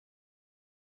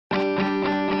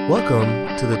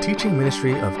Welcome to the teaching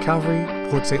ministry of Calvary,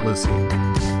 Port St. Lucie.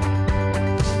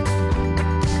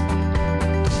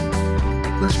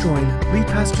 Let's join lead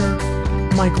pastor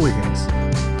Mike Wiggins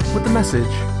with the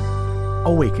message,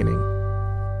 Awakening.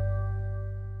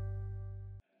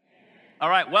 All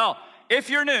right, well, if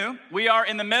you're new, we are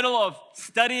in the middle of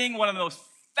studying one of the most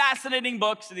fascinating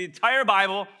books in the entire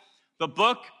Bible, the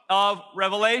book of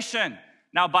Revelation.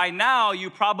 Now, by now, you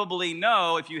probably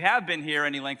know, if you have been here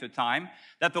any length of time,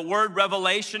 that the word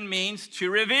revelation means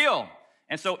to reveal.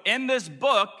 And so in this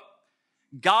book,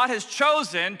 God has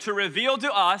chosen to reveal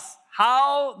to us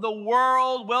how the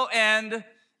world will end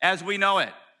as we know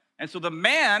it. And so the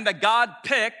man that God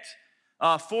picked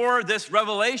for this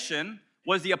revelation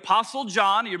was the Apostle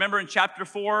John. You remember in chapter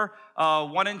 4,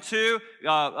 1 and 2,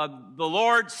 the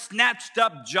Lord snatched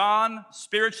up John,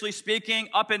 spiritually speaking,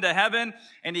 up into heaven,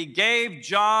 and he gave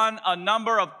John a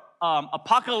number of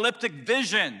apocalyptic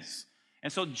visions.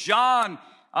 And so John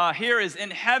here is in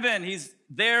heaven. He's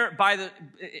there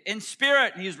in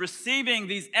spirit, and he's receiving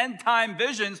these end-time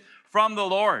visions from the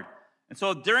Lord. And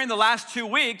so during the last 2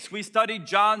 weeks, we studied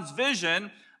John's vision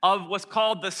of what's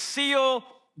called the seal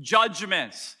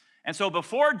judgments. And so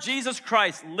before Jesus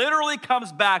Christ literally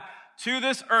comes back to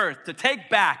this earth to take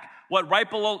back what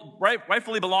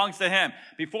rightfully belongs to him,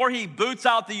 before he boots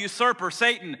out the usurper,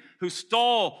 Satan, who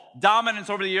stole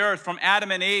dominance over the earth from Adam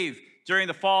and Eve during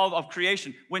the fall of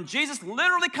creation, when Jesus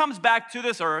literally comes back to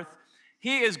this earth,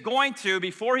 he is going to,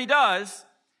 before he does,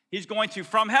 he's going to,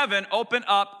 from heaven, open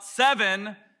up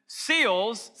 7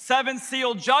 seals, 7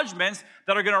 seal judgments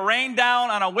that are going to rain down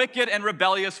on a wicked and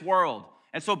rebellious world.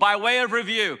 And so by way of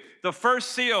review, the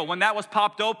first seal, when that was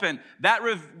popped open, that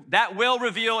will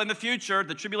reveal in the future,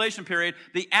 the tribulation period,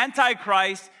 the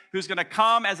Antichrist, who's going to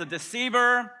come as a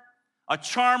deceiver, a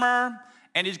charmer,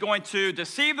 and he's going to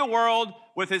deceive the world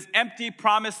with his empty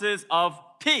promises of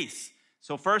peace.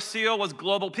 So first seal was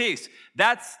global peace.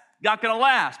 That's not going to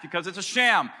last because it's a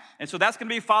sham. And so that's going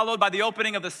to be followed by the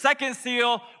opening of the second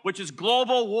seal, which is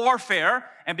global warfare.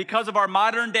 And because of our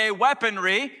modern day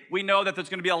weaponry, we know that there's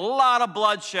going to be a lot of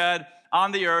bloodshed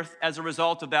on the earth as a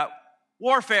result of that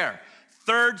warfare.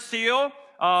 Third seal,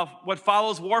 what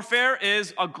follows warfare,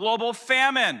 is a global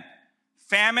famine.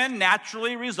 Famine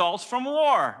naturally results from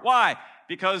war. Why?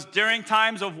 Because during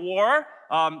times of war,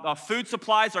 food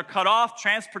supplies are cut off,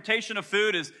 transportation of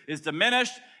food is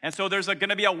diminished, and so there's going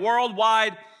to be a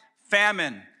worldwide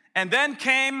famine. And then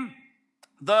came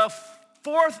the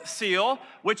fourth seal,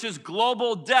 which is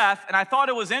global death. And I thought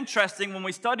it was interesting when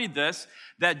we studied this,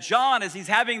 that John, as he's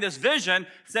having this vision,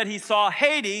 said he saw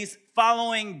Hades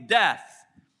following death.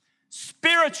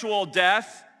 Spiritual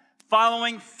death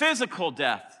following physical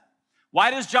death.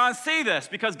 Why does John see this?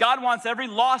 Because God wants every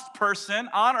lost person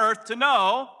on earth to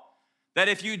know that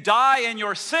if you die in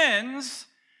your sins,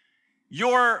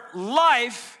 your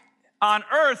life on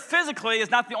earth physically is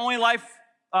not the only life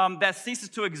that ceases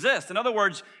to exist. In other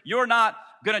words, you're not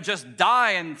going to just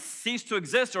die and cease to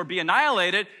exist or be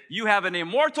annihilated. You have an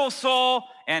immortal soul,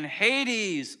 and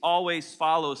Hades always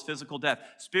follows physical death.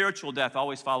 Spiritual death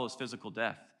always follows physical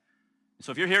death.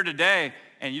 So if you're here today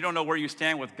and you don't know where you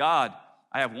stand with God,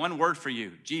 I have one word for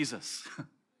you: Jesus.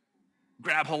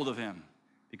 Grab hold of him,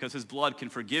 because his blood can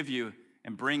forgive you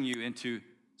and bring you into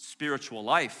spiritual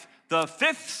life. The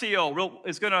fifth seal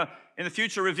is going to, in the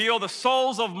future, reveal the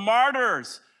souls of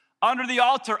martyrs under the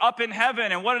altar up in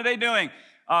heaven. And what are they doing?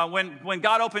 When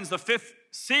God opens the fifth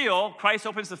seal, Christ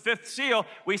opens the fifth seal,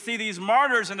 we see these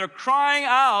martyrs, and they're crying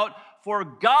out for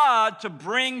God to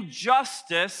bring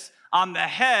justice on the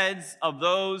heads of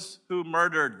those who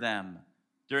murdered them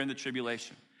during the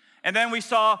tribulation. And then we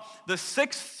saw the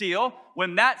sixth seal.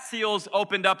 When that seal is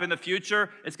opened up in the future,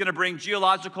 it's going to bring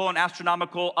geological and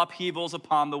astronomical upheavals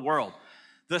upon the world.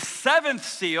 The seventh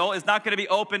seal is not going to be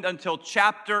opened until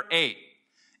chapter 8.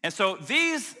 And so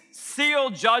these seal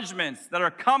judgments that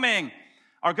are coming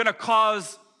are going to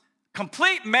cause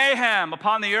complete mayhem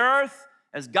upon the earth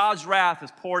as God's wrath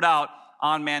is poured out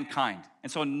on mankind.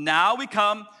 And so now we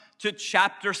come to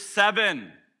chapter 7.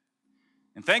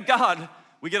 And thank God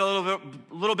we get a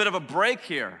little bit of a break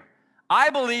here. I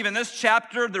believe in this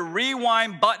chapter, the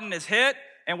rewind button is hit,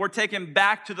 and we're taken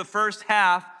back to the first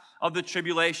half of the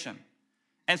tribulation.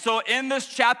 And so in this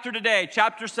chapter today,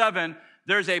 chapter 7,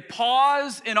 there's a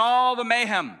pause in all the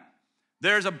mayhem.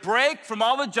 There's a break from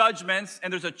all the judgments,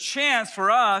 and there's a chance for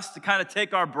us to kind of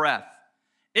take our breath.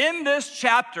 In this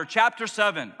chapter, chapter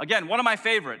 7, again, one of my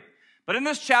favorite, but in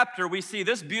this chapter, we see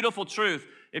this beautiful truth,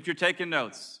 if you're taking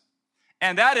notes.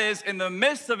 And that is, in the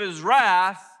midst of his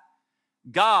wrath,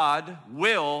 God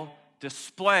will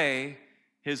display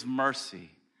his mercy.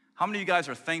 How many of you guys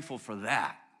are thankful for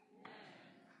that?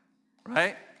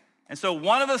 right? And so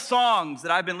one of the songs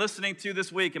that I've been listening to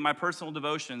this week in my personal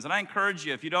devotions, and I encourage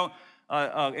you, if you don't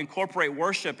incorporate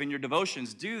worship in your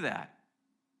devotions, do that.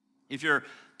 If your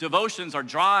devotions are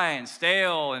dry and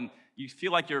stale and you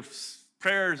feel like your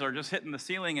prayers are just hitting the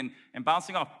ceiling and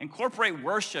bouncing off, incorporate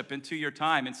worship into your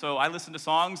time. And so I listen to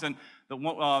songs, and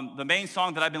the main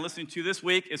song that I've been listening to this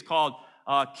week is called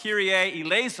Kyrie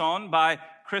Eleison by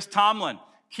Chris Tomlin.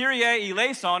 Kyrie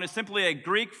Eleison is simply a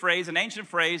Greek phrase, an ancient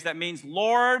phrase that means,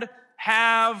 Lord,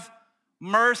 have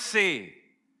mercy.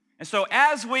 And so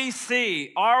as we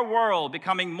see our world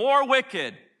becoming more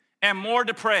wicked and more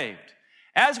depraved,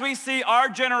 as we see our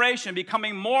generation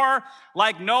becoming more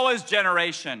like Noah's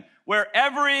generation, where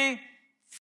every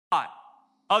thought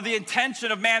of the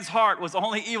intention of man's heart was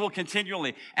only evil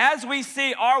continually, as we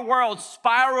see our world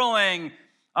spiraling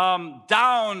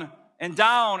down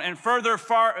and further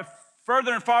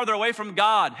and farther away from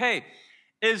God, hey,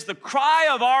 is the cry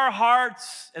of our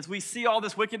hearts, as we see all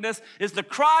this wickedness, is the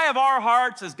cry of our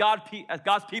hearts as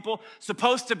God's people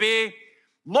supposed to be,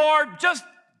 Lord, just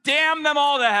damn them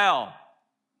all to hell?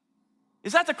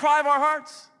 Is that the cry of our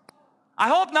hearts? I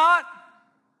hope not.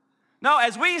 No,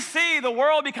 as we see the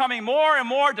world becoming more and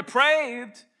more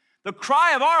depraved, the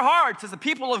cry of our hearts as the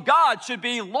people of God should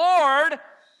be, Lord,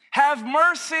 have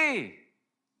mercy.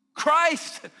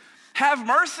 Christ, have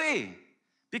mercy.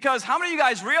 Because how many of you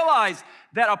guys realize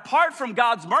that apart from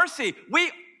God's mercy,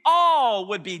 we all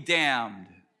would be damned?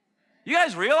 You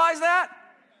guys realize that?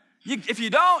 If you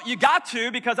don't, you got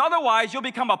to, because otherwise you'll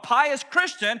become a pious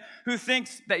Christian who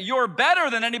thinks that you're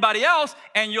better than anybody else,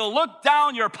 and you'll look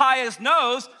down your pious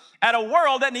nose at a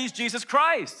world that needs Jesus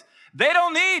Christ. They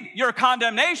don't need your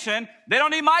condemnation. They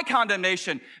don't need my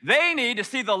condemnation. They need to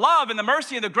see the love and the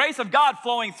mercy and the grace of God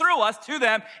flowing through us to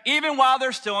them, even while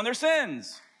they're still in their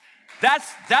sins.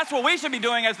 That's what we should be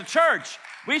doing as the church.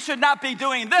 We should not be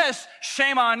doing this,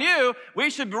 shame on you. We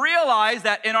should realize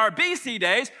that in our BC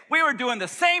days, we were doing the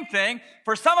same thing,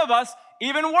 for some of us,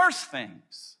 even worse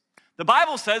things. The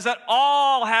Bible says that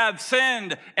all have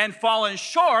sinned and fallen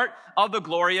short of the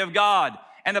glory of God.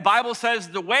 And the Bible says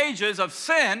the wages of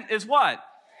sin is what?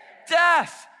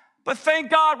 Death. But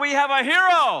thank God we have a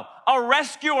hero, a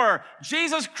rescuer,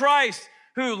 Jesus Christ,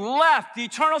 who left, the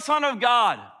eternal Son of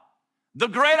God, the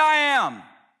great I am,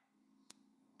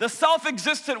 the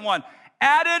self-existent one,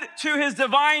 added to his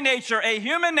divine nature a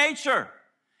human nature,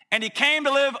 and he came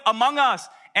to live among us,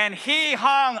 and he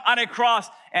hung on a cross,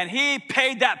 and he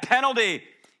paid that penalty.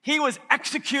 He was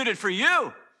executed for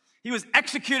you. He was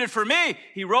executed for me.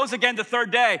 He rose again the third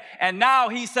day, and now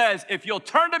he says, if you'll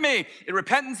turn to me in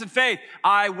repentance and faith,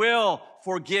 I will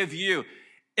forgive you.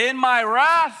 In my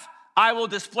wrath, I will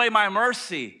display my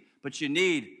mercy, but you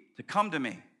need to come to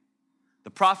me. The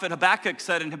prophet Habakkuk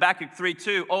said in Habakkuk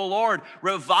 3:2, O Lord,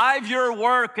 revive your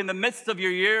work in the midst of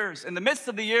your years. In the midst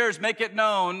of the years, make it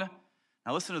known.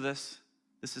 Now listen to this.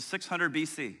 This is 600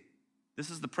 BC.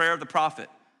 This is the prayer of the prophet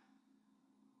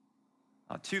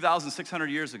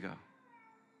 2,600 years ago.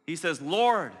 He says,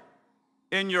 Lord,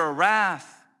 in your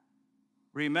wrath,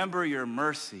 remember your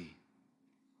mercy.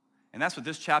 And that's what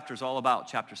this chapter is all about,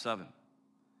 chapter 7.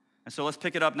 And so let's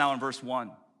pick it up now in verse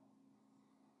 1.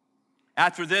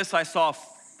 After this, I saw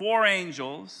 4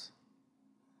 angels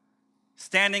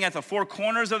standing at the 4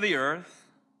 corners of the earth,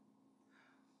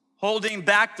 holding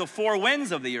back the 4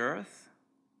 winds of the earth,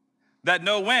 that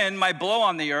no wind might blow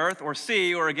on the earth or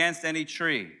sea or against any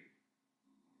tree.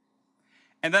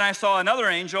 And then I saw another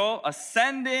angel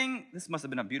ascending. This must have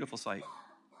been a beautiful sight.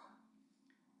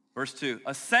 Verse 2,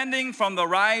 ascending from the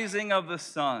rising of the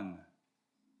sun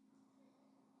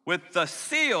with the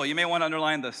seal, you may want to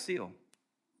underline the seal,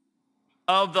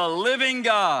 of the living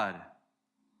God.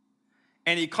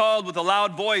 And he called with a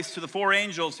loud voice to the 4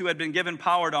 angels who had been given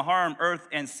power to harm earth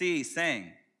and sea,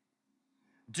 saying,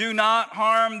 do not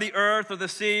harm the earth or the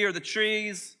sea or the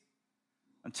trees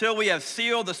until we have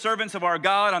sealed the servants of our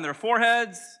God on their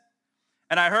foreheads.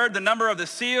 And I heard the number of the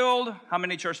sealed. How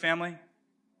many, church family?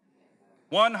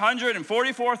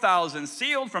 144,000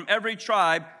 sealed from every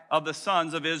tribe of the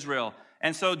sons of Israel.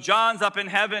 And so John's up in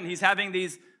heaven. He's having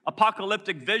these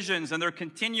apocalyptic visions, and they're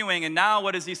continuing. And now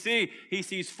what does he see? He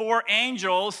sees 4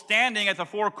 angels standing at the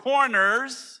 4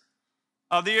 corners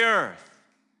of the earth.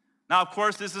 Now, of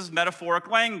course, this is metaphoric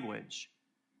language.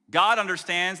 God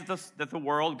understands that the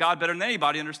world, God better than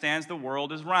anybody understands the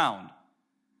world is round.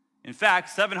 In fact,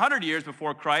 700 years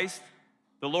before Christ,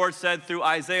 the Lord said through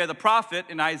Isaiah the prophet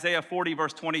in Isaiah 40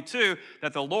 verse 22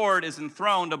 that the Lord is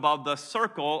enthroned above the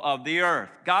circle of the earth.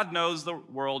 God knows the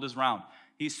world is round.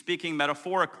 He's speaking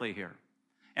metaphorically here.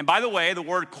 And by the way, the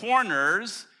word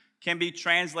corners can be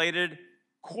translated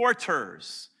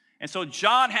quarters. And so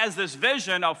John has this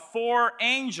vision of 4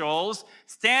 angels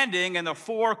standing in the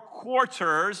 4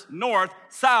 quarters, north,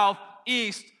 south,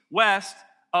 east, west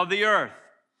of the earth.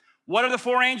 What are the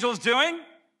 4 angels doing?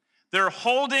 They're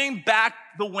holding back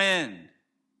the wind.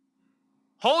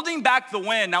 Holding back the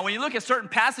wind. Now, when you look at certain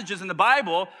passages in the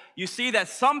Bible, you see that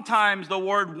sometimes the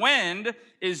word wind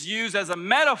is used as a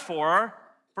metaphor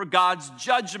for God's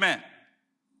judgment,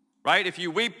 right? If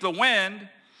you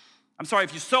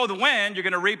if you sow the wind, you're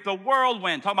going to reap the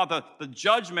whirlwind. Talking about the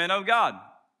judgment of God.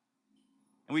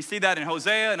 And we see that in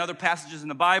Hosea and other passages in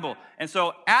the Bible. And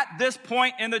so at this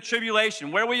point in the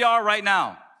tribulation, where we are right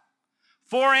now,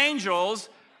 4 angels,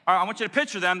 I want you to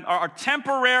picture them, are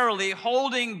temporarily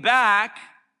holding back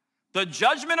the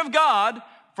judgment of God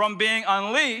from being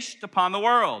unleashed upon the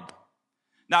world.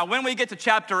 Now, when we get to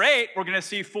chapter 8, we're going to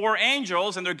see 4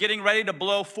 angels, and they're getting ready to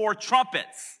blow 4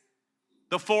 trumpets.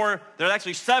 There are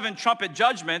actually 7 trumpet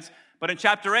judgments, but in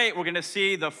chapter 8, we're going to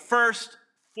see the first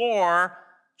 4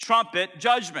 trumpet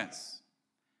judgments.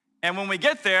 And when we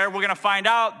get there, we're going to find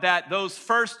out that those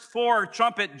first 4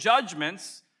 trumpet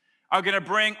judgments are going to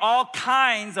bring all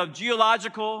kinds of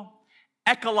geological,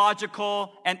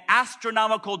 ecological, and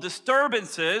astronomical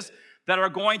disturbances that are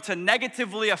going to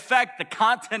negatively affect the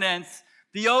continents,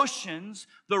 the oceans,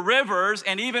 the rivers,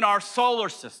 and even our solar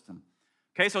system.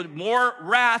 Okay, so more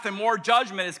wrath and more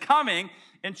judgment is coming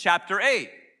in chapter 8.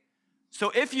 So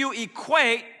if you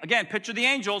equate, again, picture the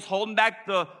angels holding back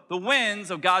the winds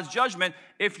of God's judgment.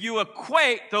 If you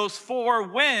equate those 4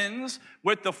 winds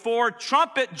with the 4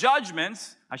 trumpet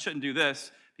judgments, I shouldn't do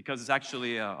this because it's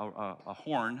actually a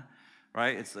horn,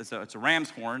 right? It's a ram's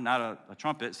horn, not a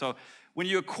trumpet. So when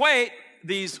you equate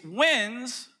these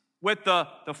winds with the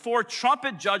 4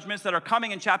 trumpet judgments that are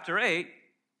coming in chapter 8,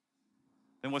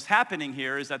 then what's happening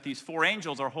here is that these 4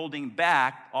 angels are holding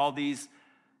back all these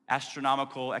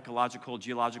astronomical, ecological,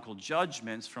 geological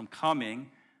judgments from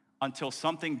coming until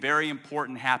something very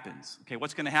important happens. Okay,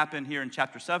 what's going to happen here in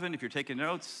chapter 7? If you're taking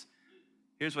notes,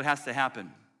 here's what has to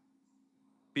happen.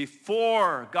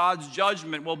 Before God's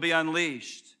judgment will be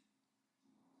unleashed,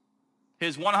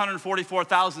 his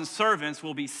 144,000 servants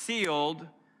will be sealed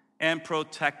and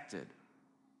protected.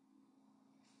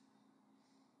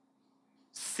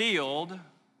 Sealed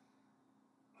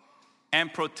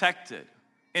and protected.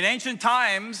 In ancient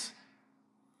times,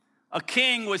 a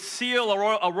king would seal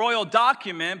a royal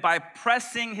document by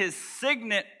pressing his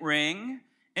signet ring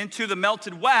into the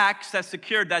melted wax that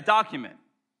secured that document.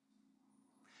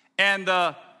 And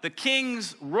the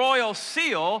king's royal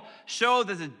seal showed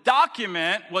that the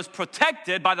document was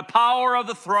protected by the power of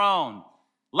the throne.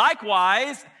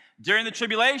 Likewise, during the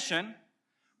tribulation,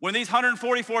 when these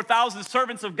 144,000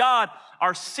 servants of God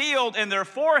are sealed in their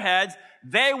foreheads,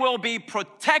 they will be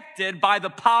protected by the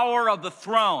power of the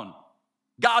throne,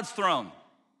 God's throne.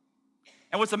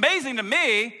 And what's amazing to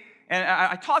me, and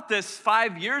I taught this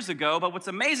 5 years ago, but what's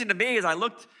amazing to me is I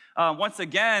looked once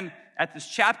again at this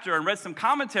chapter and read some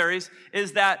commentaries,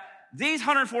 is that these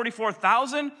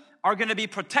 144,000 are going to be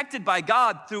protected by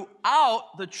God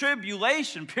throughout the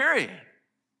tribulation period.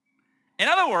 In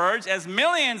other words, as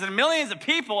millions and millions of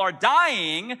people are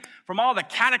dying from all the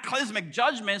cataclysmic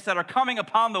judgments that are coming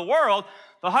upon the world,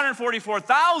 the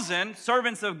 144,000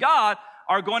 servants of God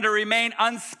are going to remain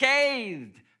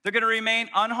unscathed. They're going to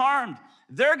remain unharmed.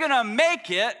 They're going to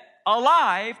make it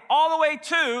alive all the way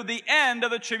to the end of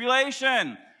the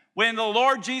tribulation, when the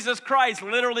Lord Jesus Christ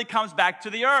literally comes back to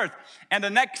the earth. And the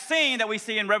next scene that we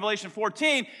see in Revelation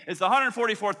 14 is the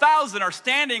 144,000 are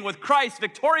standing with Christ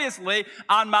victoriously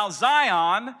on Mount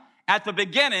Zion at the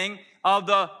beginning of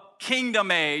the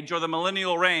kingdom age or the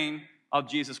millennial reign of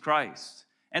Jesus Christ.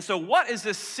 And so what is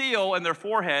this seal in their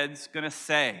foreheads going to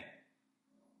say?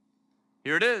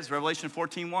 Here it is, Revelation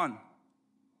 14:1.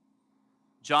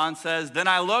 John says, "Then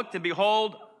I looked, and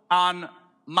behold, on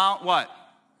Mount" what?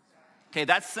 Okay,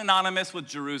 that's synonymous with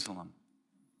Jerusalem.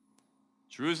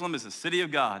 Jerusalem is the city of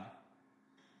God,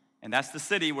 and that's the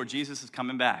city where Jesus is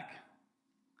coming back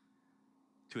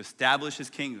to establish his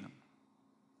kingdom.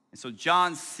 And so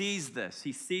John sees this.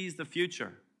 He sees the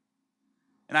future.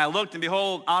 "And I looked, and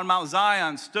behold, on Mount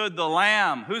Zion stood the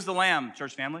Lamb." Who's the Lamb,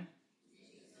 church family?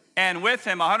 "And with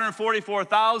him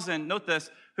 144,000, note this,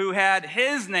 who had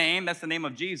his name," that's the name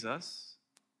of Jesus,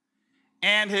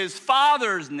 "and his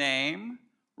Father's name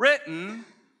written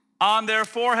on their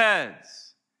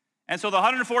foreheads." And so the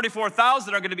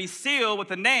 144,000 are going to be sealed with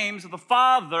the names of the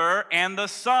Father and the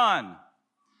Son.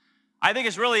 I think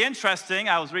it's really interesting.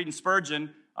 I was reading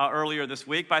Spurgeon earlier this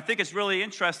week, but I think it's really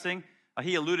interesting,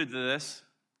 he alluded to this,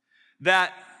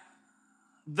 that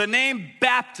the name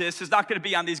Baptist is not going to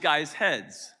be on these guys'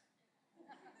 heads.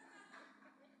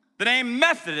 The name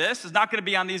Methodist is not going to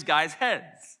be on these guys'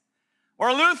 heads,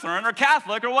 or Lutheran or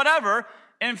Catholic or whatever.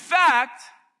 In fact,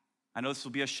 I know this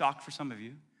will be a shock for some of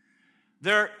you,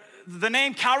 the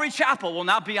name Calvary Chapel will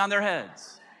not be on their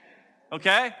heads,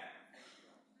 okay?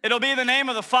 It'll be the name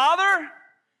of the Father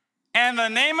and the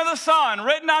name of the Son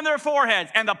written on their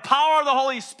foreheads, and the power of the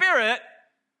Holy Spirit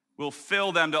will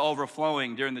fill them to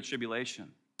overflowing during the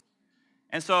tribulation.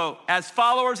 And so, as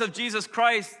followers of Jesus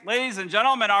Christ, ladies and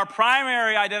gentlemen, our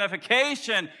primary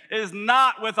identification is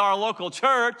not with our local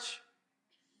church.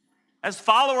 As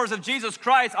followers of Jesus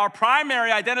Christ, our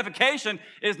primary identification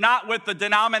is not with the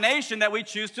denomination that we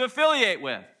choose to affiliate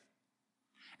with.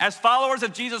 As followers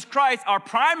of Jesus Christ, our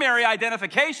primary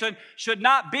identification should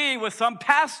not be with some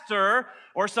pastor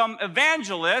or some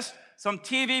evangelist, some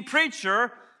TV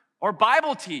preacher or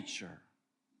Bible teacher.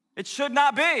 It should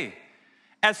not be.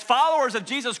 As followers of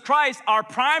Jesus Christ, our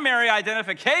primary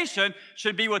identification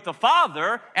should be with the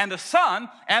Father and the Son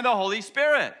and the Holy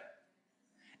Spirit.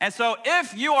 And so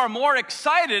if you are more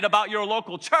excited about your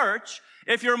local church,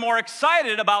 if you're more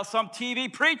excited about some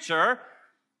TV preacher,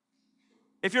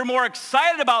 if you're more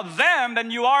excited about them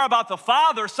than you are about the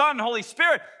Father, Son, and Holy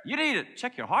Spirit, you need to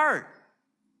check your heart.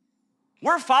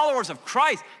 We're followers of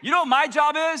Christ. You know what my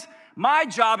job is? My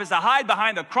job is to hide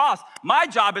behind the cross. My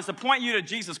job is to point you to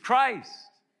Jesus Christ.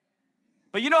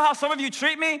 But you know how some of you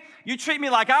treat me? You treat me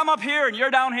like I'm up here and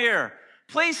you're down here.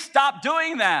 Please stop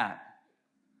doing that.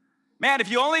 Man, if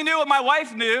you only knew what my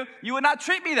wife knew, you would not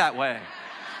treat me that way.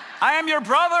 I am your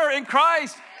brother in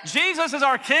Christ. Jesus is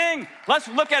our King. Let's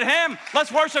look at him.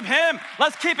 Let's worship him.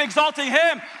 Let's keep exalting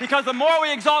him, because the more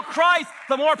we exalt Christ,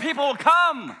 the more people will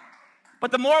come.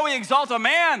 But the more we exalt a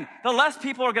man, the less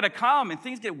people are going to come, and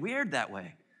things get weird that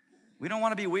way. We don't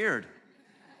want to be weird.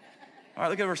 All right,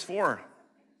 look at verse 4.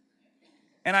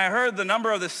 And I heard the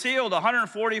number of the sealed,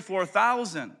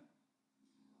 144,000,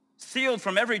 sealed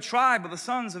from every tribe of the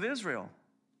sons of Israel.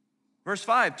 Verse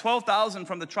 5, 12,000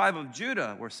 from the tribe of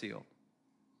Judah were sealed.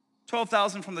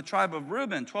 12,000 from the tribe of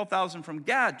Reuben, 12,000 from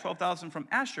Gad, 12,000 from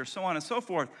Asher, so on and so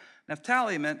forth.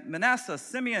 Naphtali, Manasseh,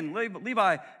 Simeon,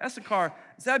 Levi, Issachar,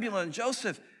 Zebulun,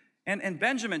 Joseph, and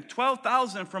Benjamin,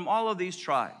 12,000 from all of these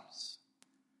tribes.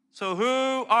 So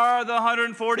who are the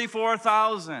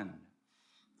 144,000?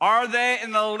 Are they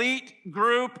an elite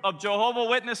group of Jehovah's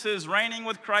Witnesses reigning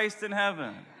with Christ in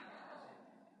heaven?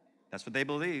 That's what they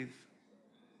believe.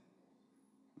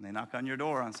 And they knock on your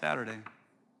door on Saturday.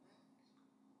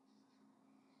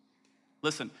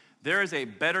 Listen, there is a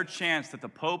better chance that the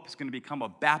Pope is going to become a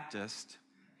Baptist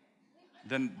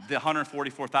than the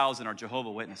 144,000 are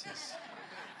Jehovah's Witnesses.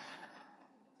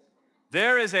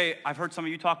 I've heard some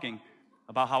of you talking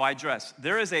about how I dress.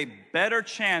 There is a better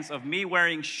chance of me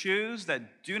wearing shoes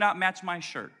that do not match my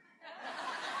shirt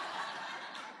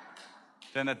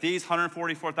than that these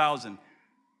 144,000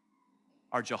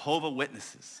 are Jehovah's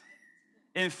Witnesses.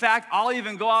 In fact, I'll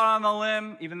even go out on a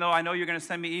limb, even though I know you're going to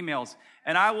send me emails,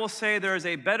 and I will say there is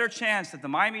a better chance that the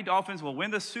Miami Dolphins will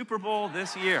win the Super Bowl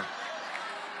this year.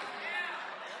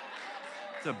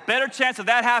 There's a better chance of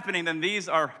that happening than these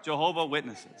are Jehovah's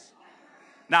Witnesses.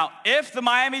 Now, if the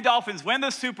Miami Dolphins win the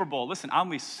Super Bowl, listen, I'll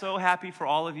be so happy for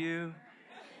all of you,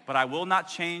 but I will not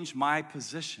change my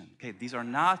position. Okay, these are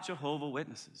not Jehovah's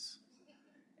Witnesses.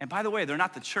 And by the way, they're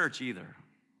not the church either.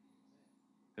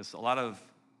 Because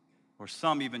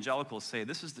some evangelicals say,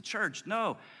 this is the church.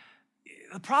 No.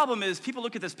 The problem is people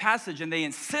look at this passage and they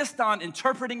insist on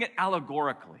interpreting it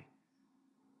allegorically.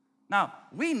 Now,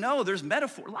 we know there's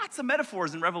lots of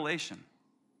metaphors in Revelation.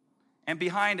 And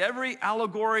behind every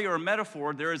allegory or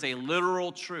metaphor, there is a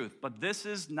literal truth. But this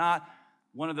is not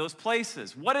one of those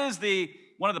places. What is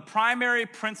one of the primary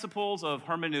principles of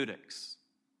hermeneutics?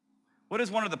 What is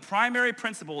one of the primary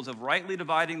principles of rightly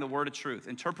dividing the word of truth,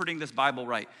 interpreting this Bible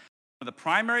right? One of the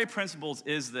primary principles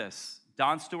is this.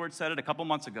 Don Stewart said it a couple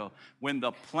months ago. When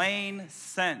the plain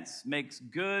sense makes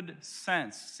good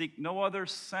sense, seek no other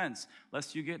sense,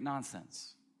 lest you get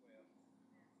nonsense.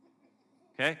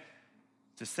 Okay?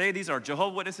 To say these are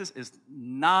Jehovah's Witnesses is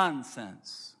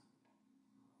nonsense.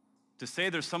 To say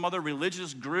there's some other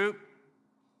religious group,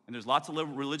 and there's lots of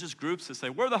religious groups that say,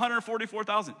 we're the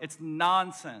 144,000. It's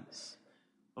nonsense.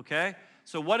 Okay?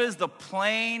 So what is the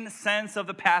plain sense of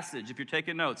the passage, if you're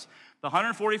taking notes? The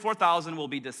 144,000 will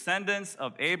be descendants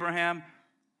of Abraham,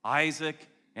 Isaac,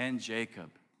 and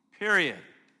Jacob. Period.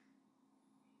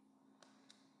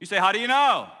 You say, how do you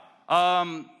know?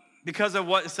 Because of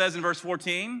what it says in verse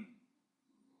 14.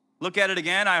 Look at it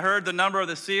again. I heard the number of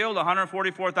the sealed,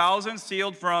 144,000,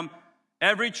 sealed from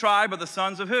every tribe of the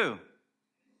sons of who?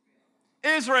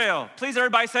 Israel. Please,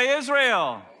 everybody say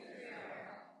Israel.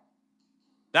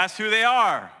 That's who they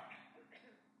are.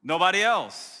 Nobody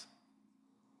else.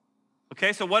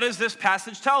 Okay, so what does this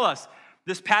passage tell us?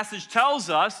 This passage tells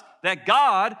us that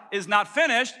God is not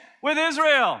finished with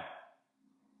Israel.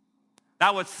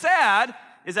 Now, what's sad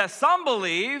is that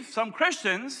some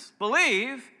Christians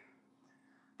believe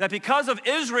that because of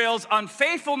Israel's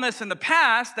unfaithfulness in the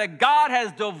past, that God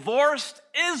has divorced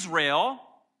Israel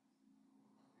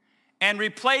and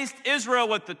replaced Israel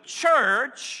with the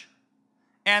church,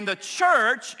 and the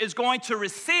church is going to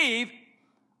receive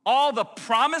all the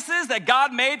promises that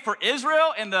God made for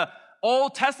Israel in the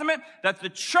Old Testament, that the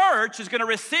church is going to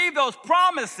receive those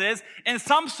promises in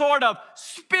some sort of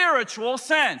spiritual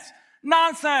sense.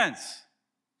 Nonsense.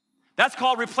 That's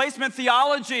called replacement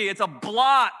theology. It's a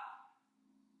blot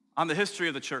on the history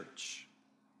of the church.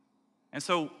 And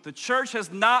so the church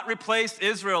has not replaced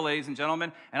Israel, ladies and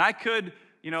gentlemen. And I could,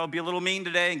 be a little mean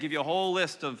today and give you a whole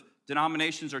list of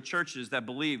denominations or churches that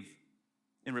believe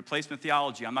in replacement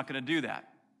theology. I'm not going to do that.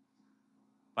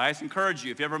 But I just encourage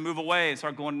you, if you ever move away and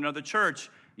start going to another church,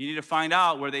 you need to find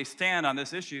out where they stand on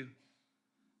this issue.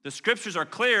 The scriptures are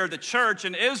clear. The church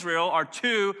and Israel are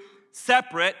two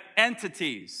separate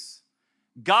entities.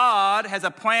 God has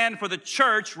a plan for the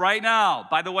church right now.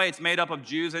 By the way, it's made up of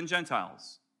Jews and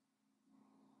Gentiles.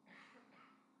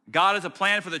 God has a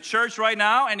plan for the church right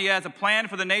now, and he has a plan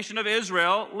for the nation of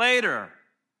Israel later.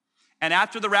 And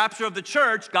after the rapture of the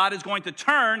church, God is going to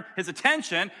turn his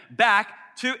attention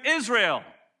back to Israel.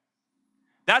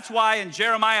 That's why in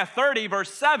Jeremiah 30,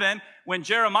 verse 7, when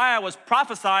Jeremiah was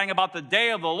prophesying about the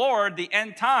day of the Lord, the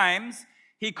end times,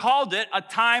 he called it a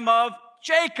time of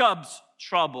Jacob's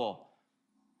trouble.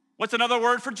 What's another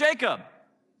word for Jacob?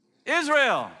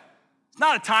 Israel. It's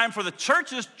not a time for the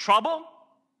church's trouble.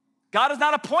 God has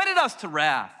not appointed us to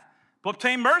wrath, but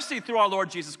obtain mercy through our Lord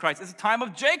Jesus Christ. It's a time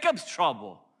of Jacob's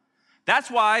trouble.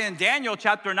 That's why in Daniel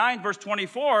chapter 9, verse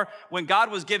 24, when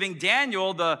God was giving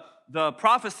Daniel the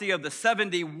prophecy of the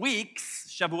 70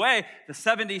 weeks, Shavuot, the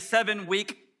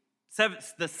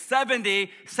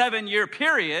 77-year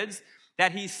periods,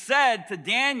 that he said to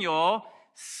Daniel,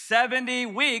 70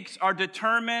 weeks are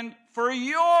determined for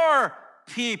your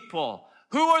people.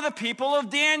 Who are the people of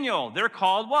Daniel? They're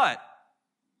called what?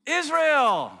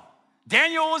 Israel.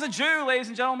 Daniel was a Jew, ladies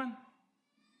and gentlemen.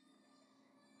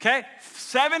 Okay,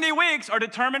 70 weeks are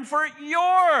determined for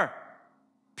your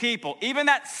people. Even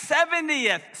that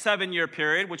 70th 7-year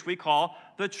period, which we call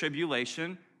the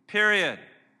tribulation period.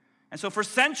 And so for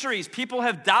centuries, people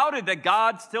have doubted that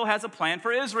God still has a plan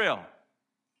for Israel.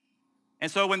 And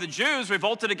so when the Jews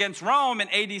revolted against Rome in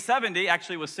AD 70,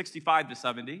 actually it was 65 to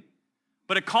 70,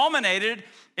 but it culminated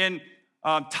in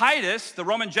Titus, the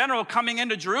Roman general, coming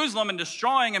into Jerusalem and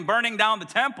destroying and burning down the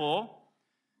temple.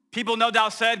 People no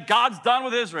doubt said, God's done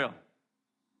with Israel.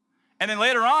 And then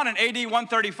later on in AD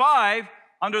 135,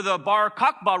 under the Bar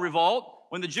Kokhba revolt,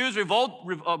 when the Jews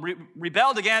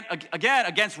rebelled again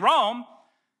against Rome,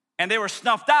 and they were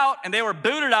snuffed out, and they were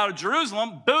booted out of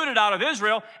Jerusalem, booted out of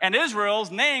Israel, and Israel's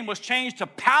name was changed to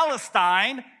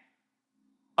Palestine,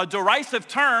 a derisive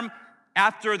term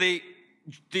after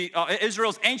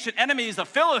Israel's ancient enemies, the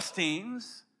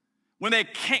Philistines. When they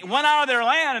went out of their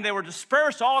land and they were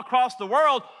dispersed all across the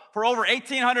world for over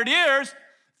 1,800 years,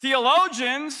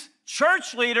 theologians,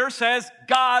 church leaders says,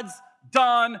 God's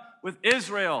done with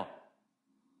Israel.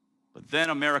 But then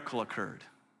a miracle occurred.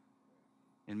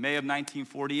 In May of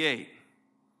 1948,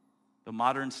 the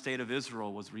modern state of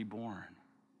Israel was reborn.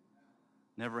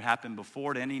 Never happened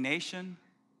before to any nation.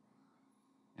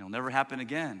 It'll never happen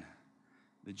again.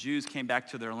 The Jews came back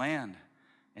to their land.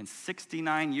 And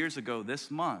 69 years ago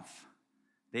this month,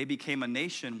 they became a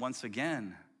nation once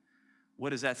again. What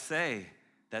does that say?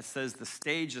 That says the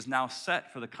stage is now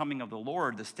set for the coming of the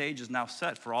Lord. The stage is now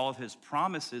set for all of his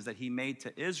promises that he made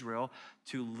to Israel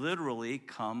to literally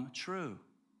come true.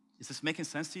 Is this making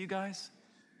sense to you guys?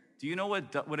 Do you know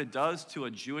what it does to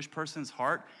a Jewish person's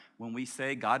heart when we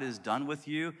say God is done with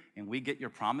you and we get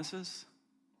your promises?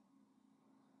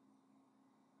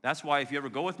 That's why if you ever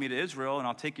go with me to Israel, and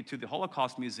I'll take you to the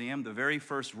Holocaust Museum, the very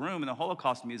first room in the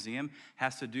Holocaust Museum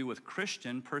has to do with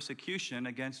Christian persecution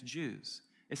against Jews.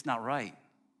 It's not right.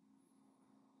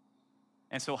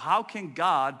 And so how can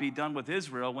God be done with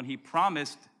Israel when he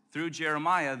promised through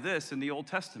Jeremiah this in the Old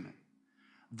Testament?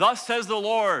 Thus says the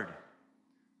Lord,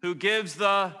 who gives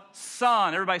the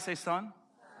sun, everybody say sun,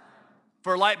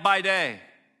 for light by day,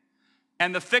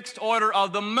 and the fixed order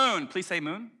of the moon, please say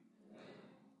moon,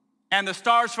 and the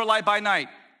stars for light by night.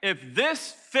 If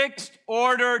this fixed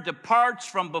order departs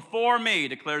from before me,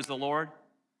 declares the Lord,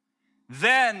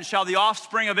 then shall the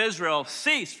offspring of Israel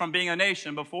cease from being a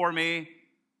nation before me.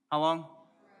 How long?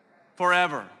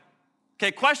 Forever.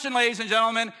 Okay, question, ladies and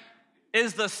gentlemen.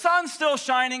 Is the sun still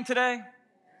shining today?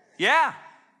 Yeah.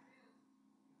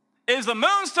 Is the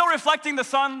moon still reflecting the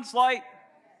sun's light?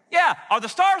 Yeah. Are the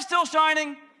stars still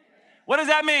shining? What does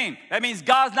that mean? That means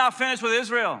God's not finished with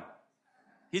Israel.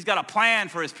 He's got a plan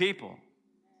for his people.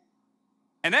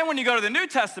 And then when you go to the New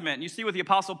Testament, and you see what the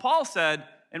Apostle Paul said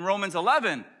in Romans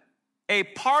 11, a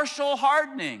partial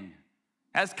hardening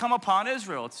has come upon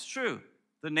Israel. It's true.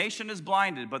 The nation is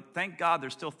blinded, but thank God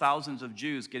there's still thousands of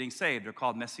Jews getting saved. They're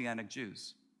called Messianic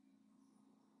Jews.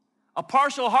 A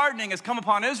partial hardening has come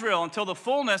upon Israel until the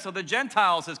fullness of the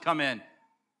Gentiles has come in.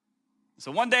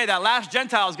 So one day that last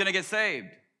Gentile is going to get saved.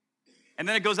 And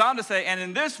then it goes on to say, and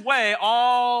in this way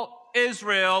all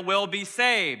Israel will be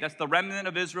saved. That's the remnant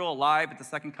of Israel alive at the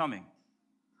second coming.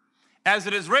 As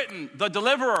it is written, the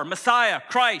deliverer, Messiah,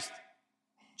 Christ,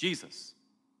 Jesus,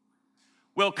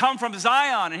 will come from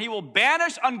Zion, and he will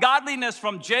banish ungodliness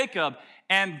from Jacob,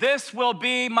 and this will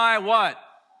be my what?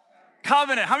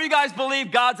 Covenant. How many of you guys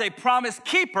believe God's a promise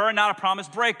keeper and not a promise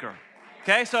breaker?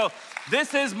 Okay, so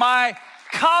this is my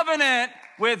covenant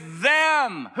with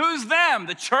them. Who's them?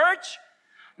 The church?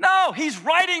 No, he's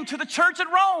writing to the church at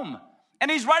Rome.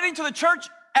 And he's writing to the church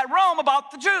at Rome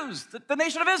about the Jews, the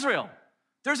nation of Israel.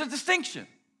 There's a distinction.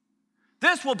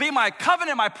 This will be my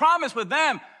covenant, my promise with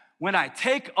them when I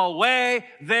take away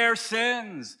their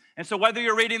sins. And so whether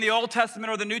you're reading the Old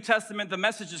Testament or the New Testament, the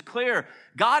message is clear.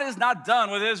 God is not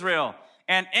done with Israel.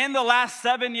 And in the last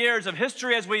 7 years of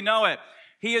history as we know it,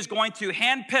 he is going to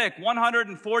handpick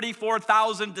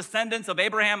 144,000 descendants of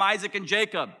Abraham, Isaac, and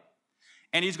Jacob.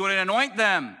 And he's going to anoint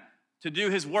them to do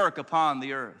his work upon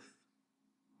the earth.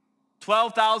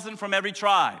 12,000 from every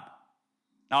tribe.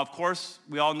 Now, of course,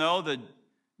 we all know the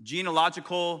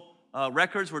genealogical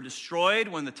records were destroyed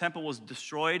when the temple was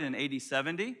destroyed in AD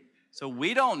 70. So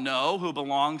we don't know who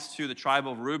belongs to the tribe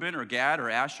of Reuben or Gad or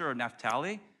Asher or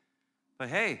Naphtali. But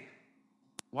hey,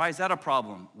 why is that a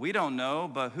problem? We don't know,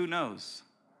 but who knows?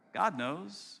 God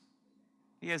knows.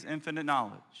 He has infinite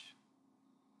knowledge.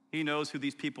 He knows who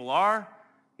these people are.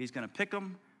 He's going to pick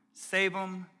them, save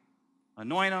them,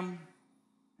 anoint them,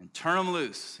 and turn them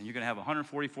loose. And you're going to have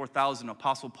 144,000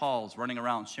 Apostle Pauls running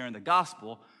around sharing the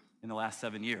gospel in the last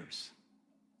 7 years.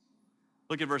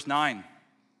 Look at verse 9.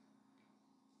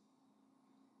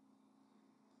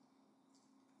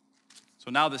 So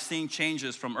now the scene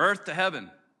changes from earth to heaven.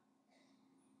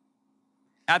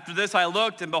 After this I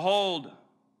looked, and behold,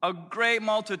 a great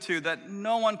multitude that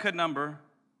no one could number.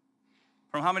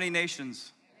 From how many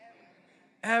nations?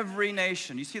 Every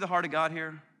nation. You see the heart of God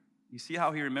here? You see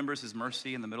how he remembers his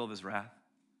mercy in the middle of his wrath?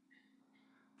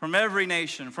 From every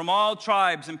nation, from all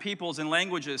tribes and peoples and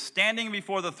languages, standing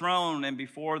before the throne and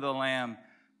before the Lamb,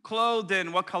 clothed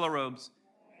in what color robes?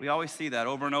 We always see that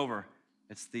over and over.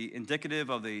 It's the indicative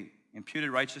of the imputed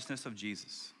righteousness of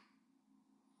Jesus.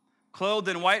 Clothed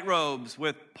in white robes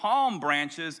with palm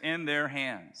branches in their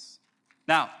hands.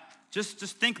 Now, just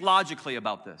think logically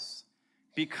about this.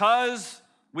 Because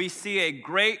we see a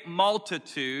great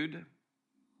multitude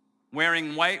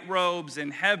wearing white robes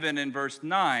in heaven in verse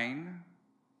 9,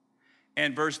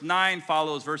 and verse 9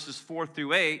 follows verses 4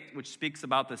 through 8, which speaks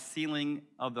about the sealing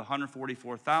of the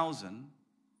 144,000.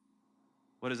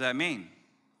 What does that mean?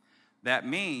 That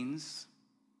means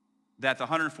that the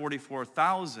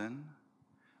 144,000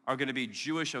 are going to be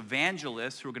Jewish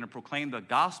evangelists who are going to proclaim the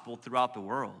gospel throughout the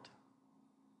world.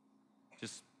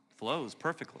 Just flows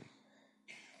perfectly.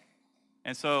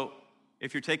 And so,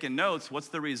 if you're taking notes, what's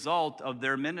the result of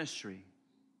their ministry?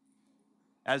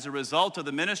 As a result of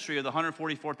the ministry of the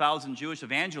 144,000 Jewish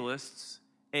evangelists,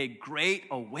 a great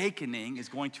awakening is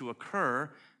going to occur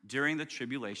during the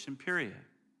tribulation period.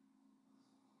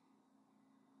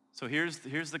 So here's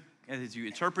the, as you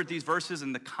interpret these verses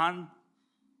in the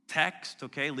context,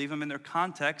 okay, leave them in their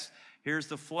context, here's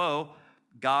the flow.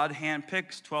 God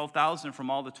handpicks 12,000 from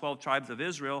all the 12 tribes of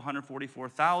Israel,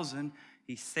 144,000.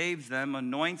 He saves them,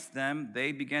 anoints them.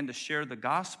 They begin to share the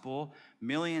gospel.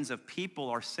 Millions of people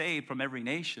are saved from every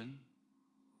nation.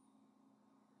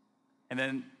 And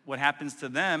then what happens to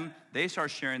them? They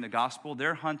start sharing the gospel.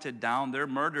 They're hunted down. They're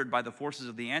murdered by the forces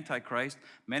of the Antichrist.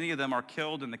 Many of them are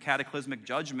killed in the cataclysmic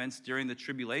judgments during the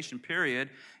tribulation period,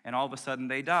 and all of a sudden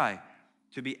they die.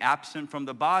 To be absent from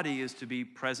the body is to be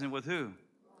present with who?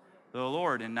 The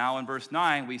Lord. And now in verse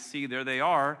 9, we see there they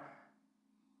are,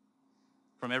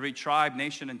 from every tribe,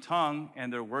 nation, and tongue,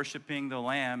 and they're worshiping the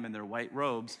Lamb in their white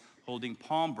robes, holding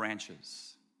palm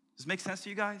branches. Does this make sense to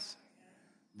you guys?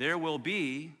 There will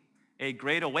be a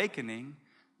great awakening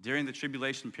during the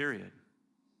tribulation period,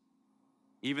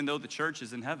 even though the church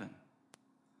is in heaven.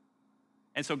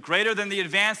 And so greater than the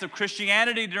advance of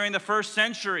Christianity during the first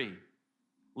century,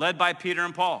 led by Peter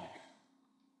and Paul.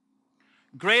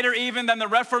 Greater even than the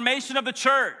Reformation of the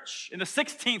church in the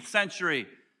 16th century,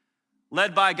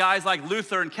 led by guys like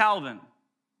Luther and Calvin.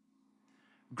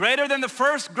 Greater than the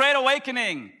first Great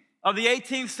Awakening of the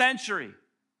 18th century,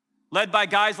 led by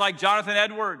guys like Jonathan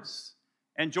Edwards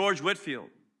and George Whitefield.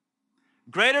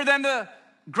 Greater than the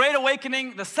Great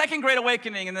Awakening, the Second Great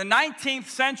Awakening in the 19th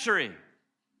century,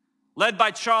 led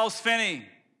by Charles Finney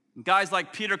and guys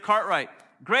like Peter Cartwright.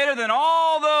 Greater than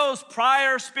all those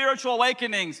prior spiritual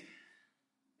awakenings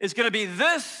is going to be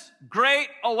this great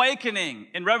awakening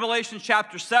in Revelation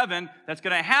chapter 7 that's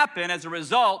going to happen as a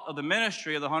result of the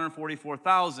ministry of the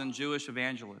 144,000 Jewish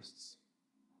evangelists.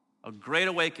 A great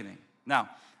awakening. Now,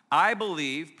 I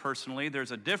believe personally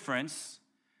there's a difference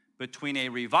between a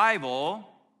revival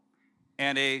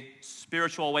and a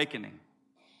spiritual awakening.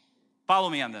 Follow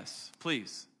me on this,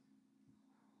 please.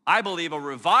 I believe a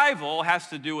revival has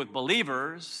to do with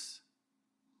believers,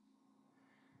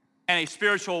 and a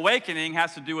spiritual awakening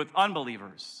has to do with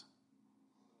unbelievers.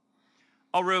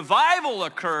 A revival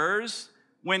occurs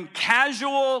when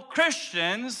casual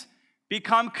Christians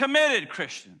become committed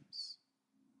Christians.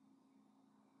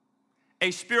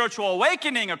 A spiritual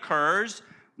awakening occurs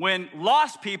when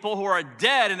lost people who are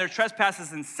dead in their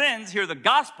trespasses and sins hear the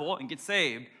gospel and get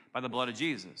saved by the blood of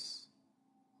Jesus.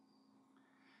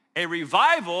 A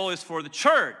revival is for the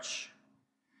church.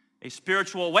 A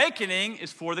spiritual awakening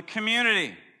is for the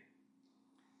community.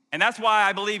 And that's why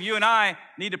I believe you and I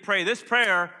need to pray this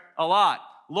prayer a lot.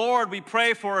 Lord, we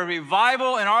pray for a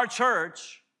revival in our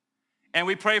church, and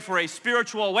we pray for a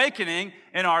spiritual awakening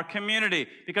in our community.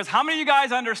 Because how many of you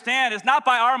guys understand it's not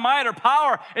by our might or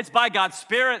power, it's by God's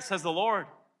Spirit, says the Lord.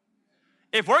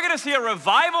 If we're going to see a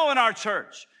revival in our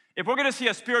church, if we're going to see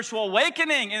a spiritual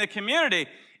awakening in the community,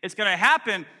 it's going to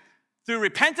happen through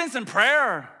repentance and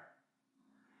prayer.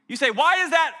 You say, why is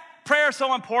that prayer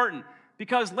so important?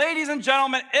 Because, ladies and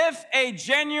gentlemen, if a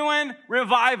genuine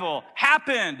revival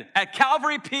happened at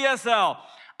Calvary PSL,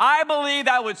 I believe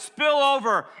that would spill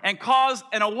over and cause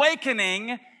an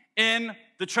awakening in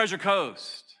the Treasure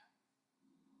Coast.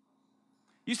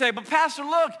 You say, but Pastor,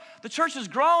 look, the church is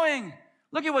growing.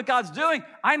 Look at what God's doing.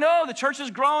 I know the church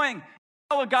is growing.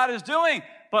 I know what God is doing,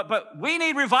 but we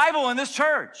need revival in this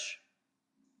church.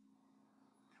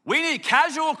 We need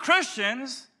casual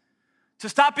Christians to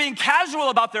stop being casual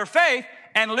about their faith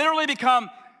and literally become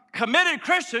committed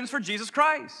Christians for Jesus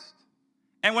Christ.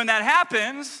 And when that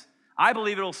happens, I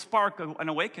believe it'll spark an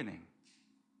awakening.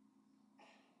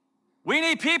 We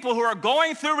need people who are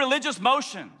going through religious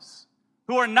motions,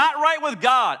 who are not right with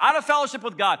God, out of fellowship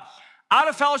with God, out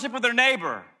of fellowship with their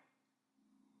neighbor.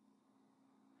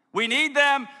 We need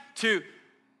them to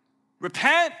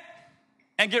repent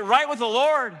and get right with the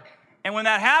Lord. And when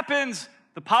that happens,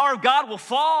 the power of God will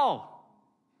fall.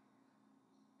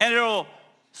 And it'll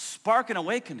spark an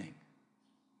awakening.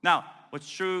 Now, what's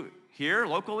true here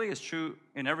locally is true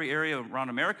in every area around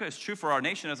America. It's true for our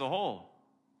nation as a whole.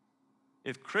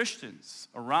 If Christians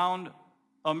around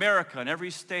America in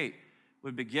every state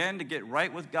would begin to get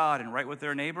right with God and right with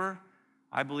their neighbor,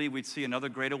 I believe we'd see another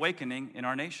great awakening in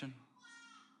our nation.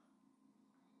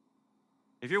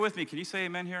 If you're with me, can you say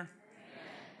amen here? Amen.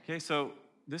 Okay, so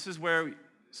this is where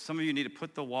some of you need to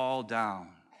put the wall down,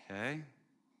 okay?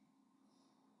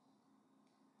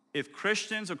 If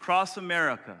Christians across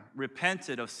America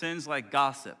repented of sins like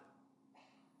gossip,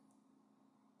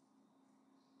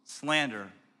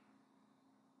 slander,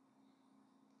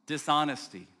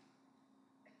 dishonesty,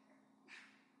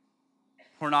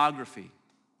 pornography,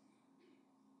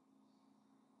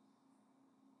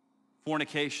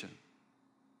 fornication,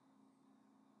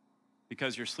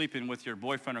 because you're sleeping with your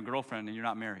boyfriend or girlfriend and you're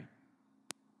not married,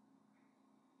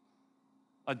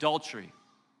 adultery,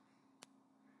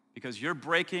 because you're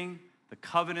breaking the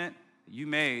covenant that you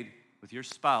made with your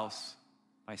spouse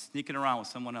by sneaking around with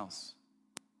someone else.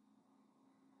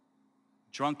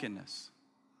 Drunkenness.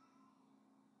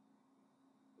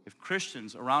 If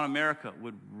Christians around America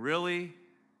would really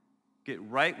get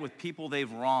right with people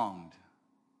they've wronged,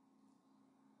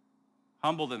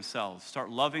 humble themselves, start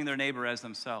loving their neighbor as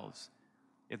themselves,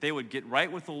 if they would get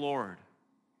right with the Lord,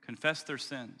 confess their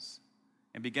sins,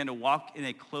 and begin to walk in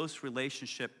a close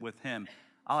relationship with Him,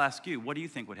 I'll ask you, what do you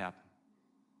think would happen?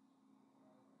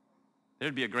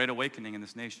 There'd be a great awakening in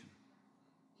this nation.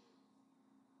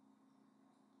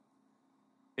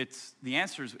 The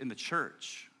answer is in the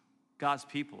church, God's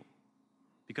people.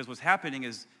 Because what's happening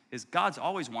is God's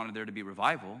always wanted there to be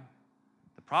revival.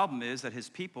 The problem is that His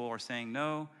people are saying,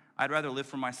 no, I'd rather live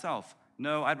for myself.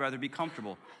 No, I'd rather be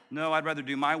comfortable. No, I'd rather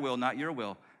do my will, not your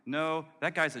will. No,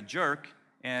 that guy's a jerk,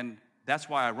 and that's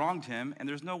why I wronged him, and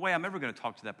there's no way I'm ever going to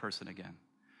talk to that person again.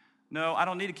 No, I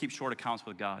don't need to keep short accounts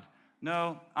with God.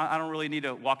 no, I don't really need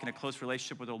to walk in a close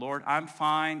relationship with the Lord. I'm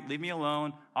fine. Leave me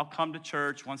alone. I'll come to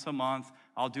church once a month.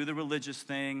 I'll do the religious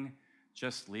thing.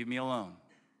 Just leave me alone.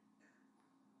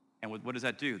 And what does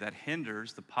that do? That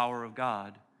hinders the power of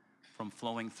God from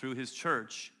flowing through his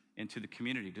church into the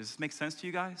community. Does this make sense to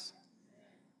you guys?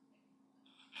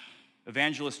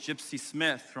 Evangelist Gypsy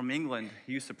Smith from England,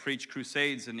 he used to preach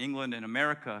crusades in England and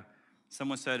America.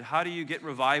 Someone said, how do you get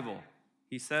revival?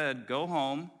 He said, go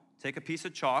home, take a piece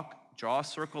of chalk, draw a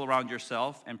circle around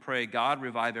yourself, and pray, God,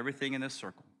 revive everything in this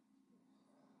circle.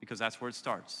 Because that's where it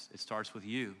starts. It starts with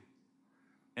you,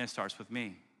 and it starts with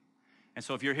me. And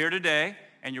so if you're here today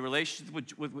and your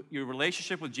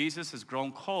relationship with Jesus has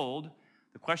grown cold,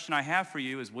 the question I have for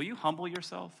you is, will you humble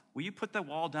yourself? Will you put that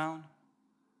wall down?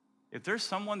 If there's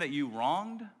someone that you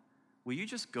wronged, will you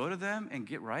just go to them and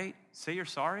get right? Say you're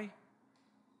sorry?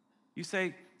 You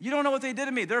say, you don't know what they did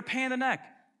to me. They're a pain in the neck.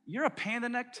 You're a pain in the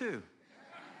neck too.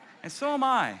 And so am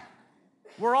I.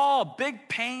 We're all big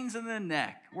pains in the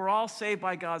neck. We're all saved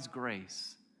by God's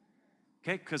grace.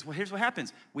 Okay, because here's what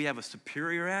happens. We have a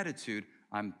superior attitude.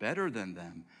 I'm better than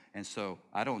them. And so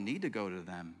I don't need to go to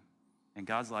them. And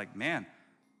God's like, man,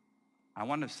 I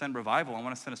want to send revival. I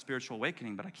want to send a spiritual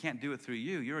awakening, but I can't do it through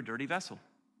you. You're a dirty vessel.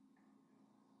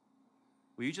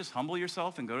 Will you just humble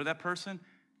yourself and go to that person?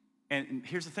 And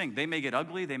here's the thing. They may get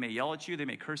ugly. They may yell at you. They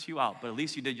may curse you out, but at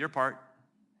least you did your part.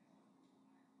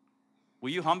 Will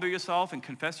you humble yourself and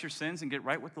confess your sins and get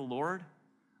right with the Lord?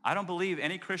 I don't believe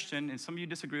any Christian, and some of you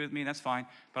disagree with me, and that's fine,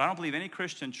 but I don't believe any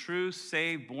Christian, true,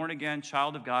 saved, born-again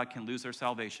child of God can lose their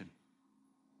salvation.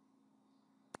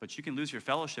 But you can lose your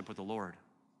fellowship with the Lord.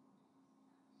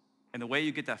 And the way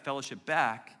you get that fellowship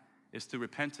back is through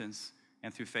repentance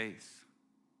and through faith.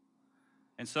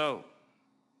 And so,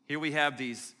 here we have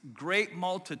these great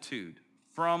multitude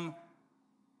from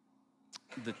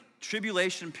the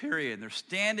tribulation period. They're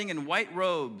standing in white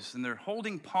robes and they're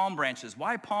holding palm branches.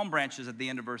 Why palm branches at the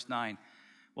end of verse 9?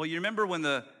 Well, you remember when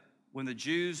the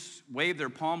Jews waved their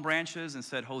palm branches and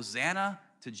said, Hosanna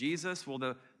to Jesus? Well,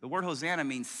 the word Hosanna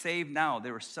means save now.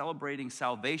 They were celebrating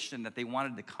salvation that they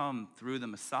wanted to come through the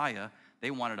Messiah.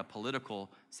 They wanted a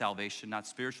political salvation, not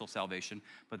spiritual salvation.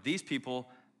 But these people,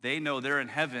 they know they're in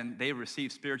heaven. They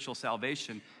received spiritual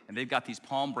salvation, and they've got these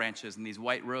palm branches and these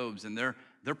white robes, and they're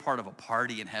part of a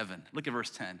party in heaven. Look at verse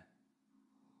 10.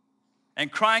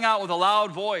 And crying out with a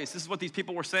loud voice, this is what these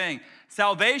people were saying,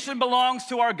 salvation belongs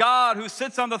to our God who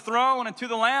sits on the throne and to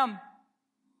the Lamb.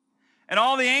 And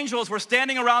all the angels were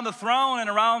standing around the throne and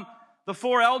around the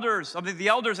four elders, the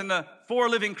elders and the four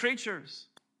living creatures.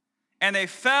 And they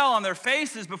fell on their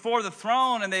faces before the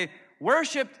throne and they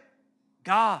worshiped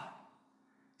God,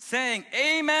 saying,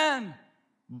 Amen,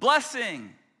 blessing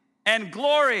and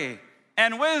glory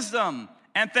and wisdom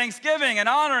and thanksgiving and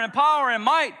honor and power and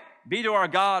might be to our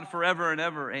God forever and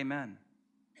ever. Amen.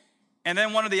 And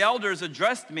then one of the elders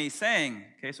addressed me saying,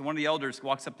 okay, so one of the elders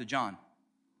walks up to John.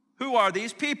 Who are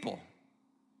these people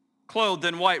clothed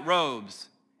in white robes?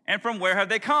 And from where have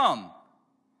they come?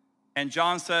 And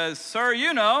John says, sir,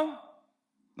 you know.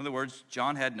 In other words,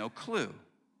 John had no clue.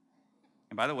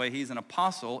 And by the way, he's an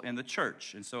apostle in the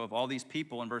church. And so if all these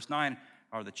people in verse 9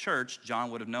 are the church,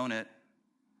 John would have known it.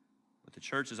 But the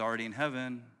church is already in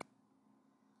heaven.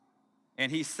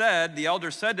 And he said, the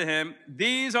elder said to him,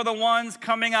 these are the ones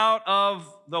coming out of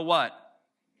the what?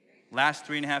 Last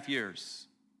 3.5 years.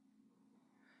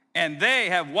 And they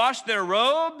have washed their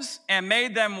robes and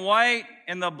made them white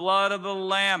in the blood of the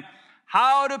Lamb.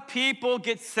 How do people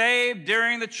get saved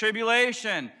during the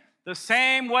tribulation? The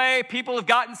same way people have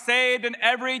gotten saved in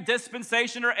every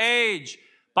dispensation or age,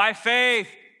 by faith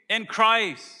in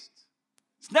Christ.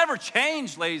 It's never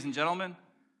changed, ladies and gentlemen.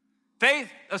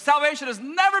 Salvation has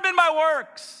never been by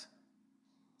works.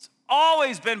 It's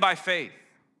always been by faith.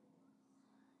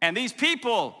 And these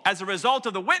people, as a result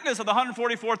of the witness of the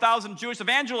 144,000 Jewish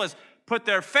evangelists, put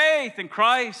their faith in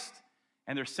Christ,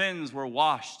 and their sins were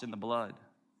washed in the blood.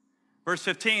 Verse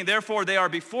 15, therefore they are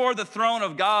before the throne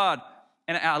of God.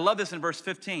 And I love this in verse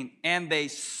 15. And they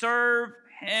serve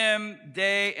him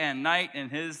day and night in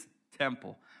his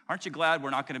temple. Aren't you glad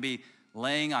we're not going to be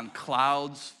laying on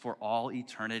clouds for all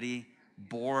eternity,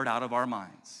 bored out of our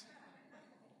minds?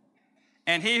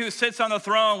 And he who sits on the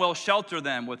throne will shelter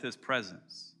them with his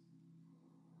presence.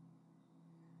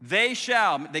 They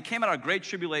came out of great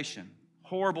tribulation,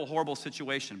 horrible, horrible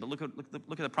situation. But look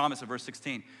at the promise of verse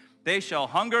 16. They shall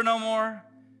hunger no more,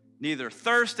 neither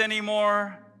thirst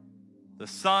anymore. The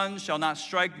sun shall not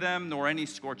strike them, nor any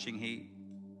scorching heat.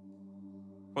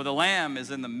 For the Lamb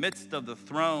is in the midst of the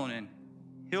throne, and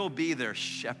he'll be their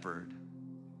shepherd.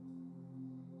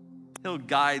 He'll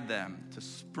guide them to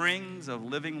springs of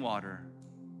living water.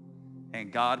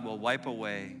 and God will wipe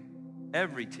away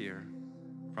every tear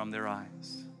from their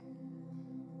eyes.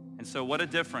 And so what a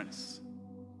difference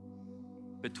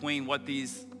between what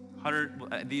this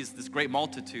great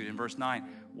multitude in verse 9,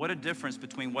 what a difference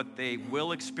between what they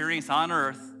will experience on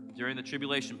earth during the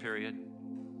tribulation period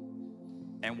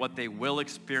and what they will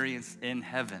experience in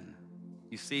heaven.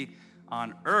 You see,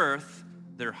 on earth,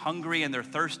 they're hungry and they're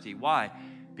thirsty. Why?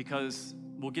 Because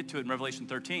we'll get to it in Revelation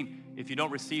 13. If you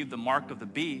don't receive the mark of the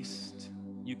beast,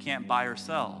 you can't buy or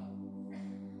sell.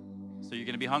 So you're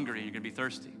going to be hungry and you're going to be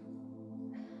thirsty.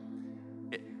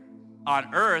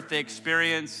 On earth, they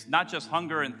experience not just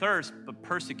hunger and thirst, but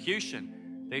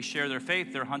persecution. They share their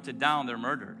faith, they're hunted down, they're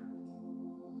murdered.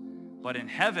 But in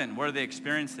heaven, what are they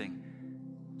experiencing?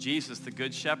 Jesus, the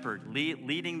Good Shepherd,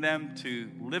 leading them to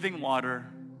living water,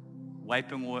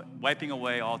 wiping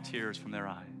away all tears from their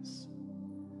eyes.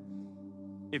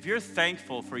 If you're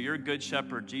thankful for your Good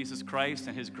Shepherd, Jesus Christ,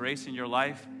 and his grace in your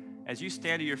life, as you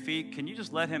stand to your feet, can you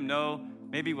just let him know,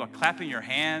 maybe while clapping your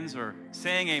hands or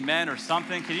saying amen or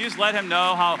something? Can you just let him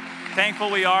know how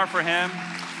thankful we are for him?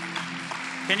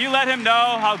 Can you let him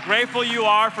know how grateful you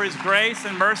are for his grace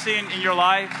and mercy in your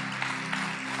life?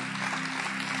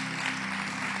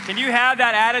 Can you have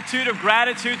that attitude of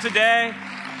gratitude today,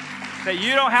 that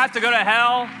you don't have to go to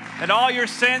hell, that all your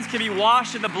sins can be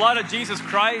washed in the blood of Jesus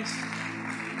Christ?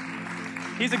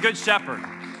 He's a good shepherd.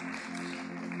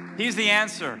 He's the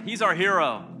answer. He's our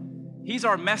hero. He's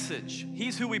our message.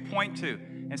 He's who we point to.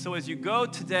 And so as you go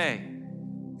today,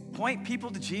 point people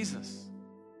to Jesus.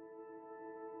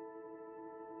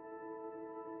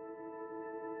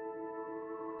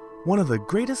 One of the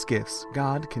greatest gifts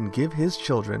God can give his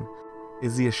children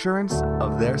is the assurance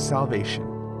of their salvation.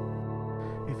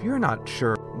 If you're not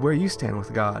sure where you stand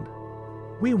with God,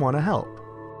 we want to help.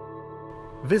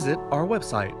 Visit our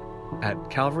website at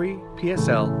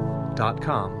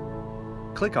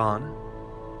calvarypsl.com. Click on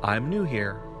I'm New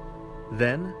Here,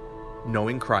 then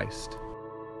Knowing Christ.